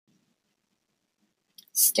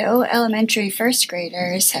Stowe Elementary first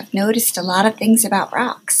graders have noticed a lot of things about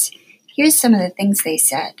rocks. Here's some of the things they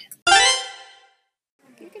said.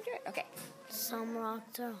 You can do it. Okay. Some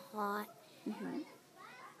rocks are hot,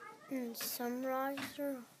 and some rocks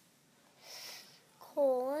are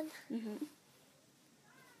cold, and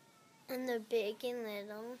they're big and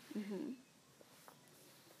little,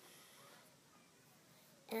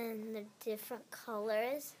 and they're different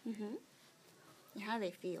colors. How do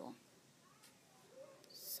they feel?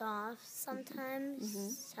 Soft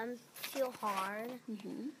sometimes, some feel hard.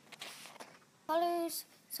 Colors,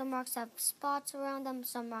 some rocks have spots around them,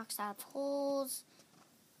 some rocks have holes.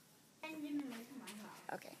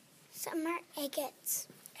 Okay. Some are agates.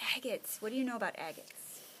 Agates. What do you know about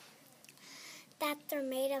agates? That they're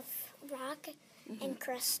made of rock and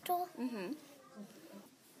crystal.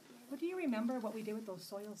 What do you remember what we did with those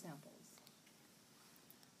soil samples?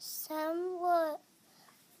 Some were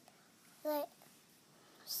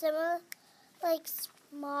like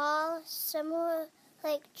small, some were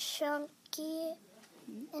like chunky,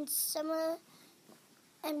 and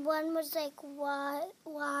one was like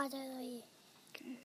watery.